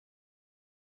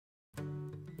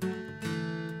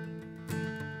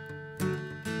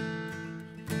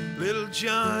Little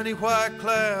Johnny White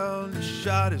Cloud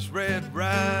shot his Red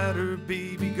Ryder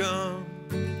BB gun,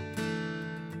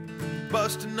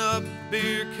 busting up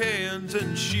beer cans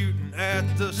and shooting at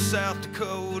the South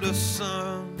Dakota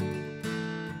sun.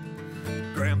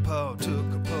 Grandpa took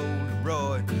a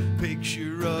Polaroid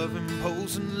picture of him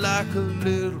posing like a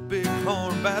little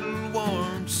bighorn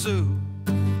battle-worn Sioux.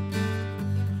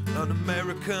 An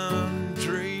American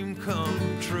dream come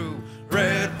true.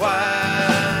 Red,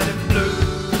 white, and blue.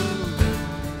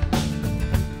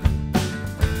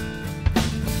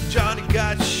 Johnny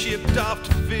got shipped off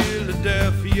to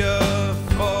Philadelphia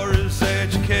for his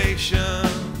education,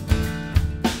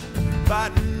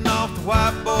 fighting off the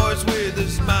white boys with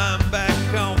his mind back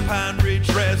on Pine Ridge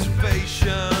Reservation.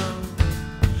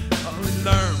 All he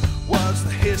learned was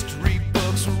the history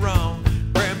books were wrong.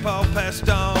 Grandpa passed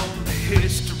on the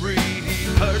history he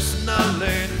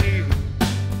personally knew.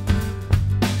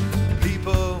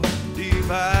 People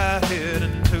divided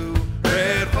into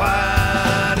red,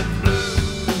 white, and blue.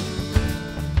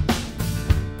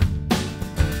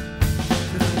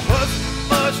 There wasn't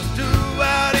much to do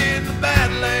out in the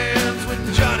Badlands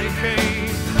when Johnny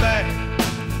came back,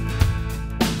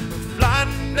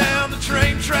 flying down the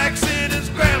train tracks in his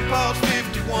grandpa's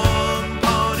 51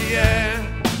 Pontiac.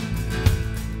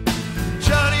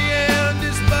 Johnny and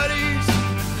his buddies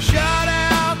shot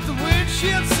out the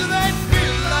windshield so they'd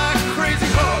feel like a crazy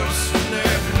horse when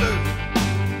they flew.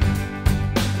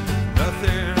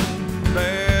 Nothing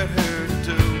better to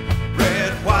do.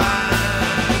 Red,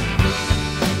 white, blue.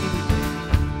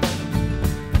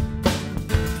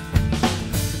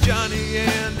 Johnny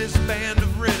and his band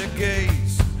of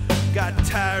renegades got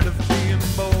tired of being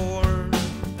bored,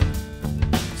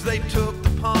 so they took the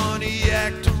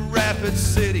Pontiac to Rapid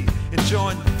City and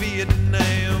joined the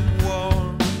Vietnam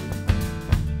War.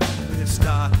 It's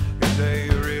not if they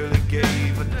really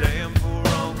gave a damn for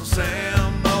Uncle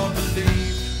Sam or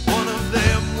believed one of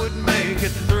them would make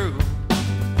it through.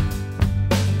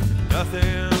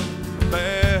 Nothing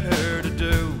better to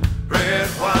do. Red,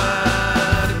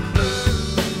 white, and blue.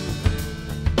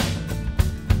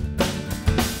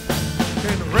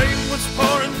 And the rain was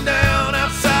pouring down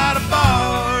outside a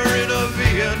bar in a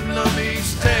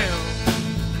Vietnamese town,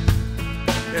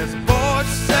 as the boys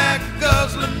sat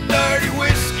guzzling dirty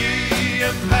whiskey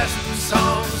and passing the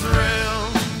songs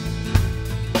around.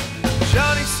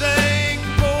 Johnny sang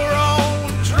poor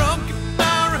old drunken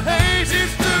Myra Hayes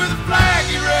to the flag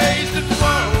he raised in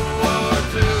World War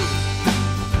II.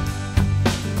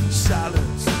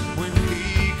 Silence when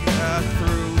he got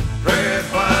through. Red,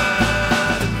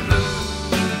 white, and blue.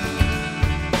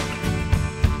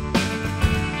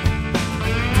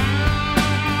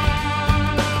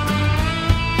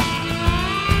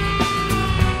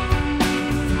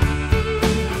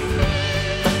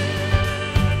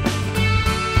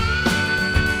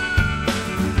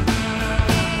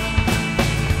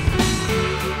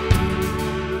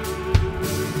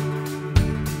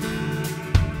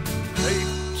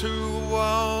 To a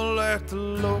wall at the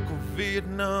local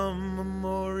Vietnam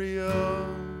Memorial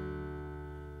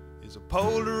is a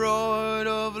Polaroid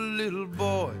of a little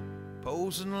boy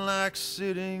posing like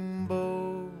Sitting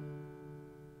Bull.